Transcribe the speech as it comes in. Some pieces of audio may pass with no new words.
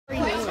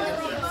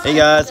Hey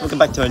guys, welcome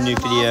back to a new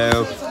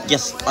video.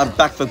 Yes, I'm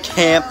back from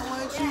camp.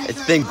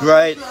 It's been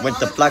great. Went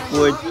to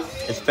Blackwood.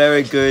 It's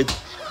very good.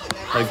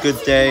 Had a good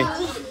day.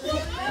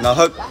 And I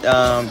hope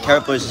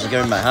Carrot Boys is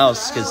going to my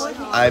house because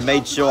I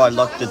made sure I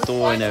locked the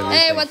door and everything.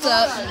 Hey, what's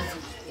up?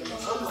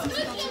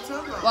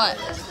 What?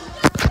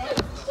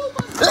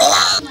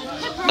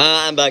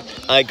 I'm back.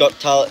 I got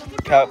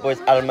Carrot Boys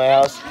out of my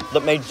house.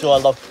 Made sure I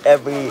locked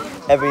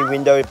every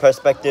window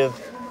perspective.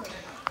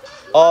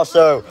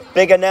 Also,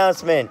 big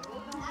announcement.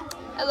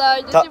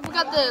 Hello, did you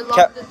forget to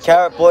lock the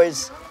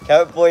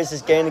Carrot Boys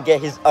is going to get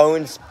his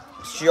own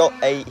show,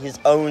 his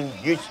own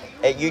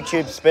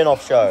YouTube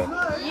spin-off show.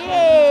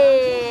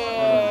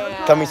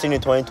 Yeah. Coming soon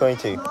in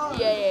 2022.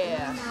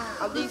 Yeah.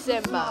 Of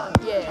December.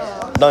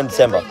 Yeah. Not in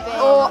December.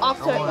 Or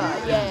October.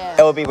 Yeah.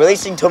 It will be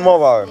releasing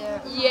tomorrow.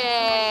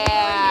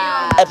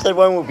 Yeah. Episode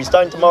 1 will be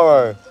starting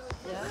tomorrow.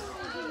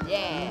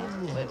 Yeah.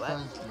 Wait, what?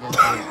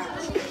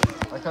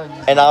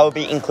 And I will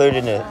be included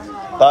in it.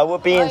 But I will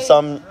be in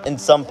some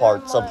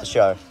parts of the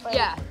show.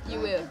 Yeah, you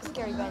will.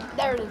 Scary man.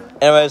 There it is.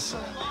 Anyways,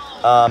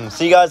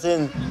 see you guys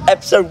in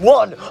episode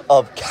 1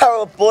 of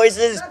Carrot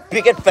Boys'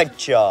 Big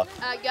Adventure.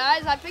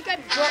 Guys, I think I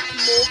brought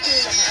more food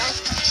in the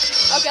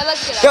house. Okay,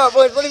 let's get out. Carrot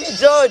Boys, what have you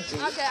done?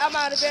 Okay, I'm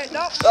out of here.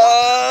 Nope.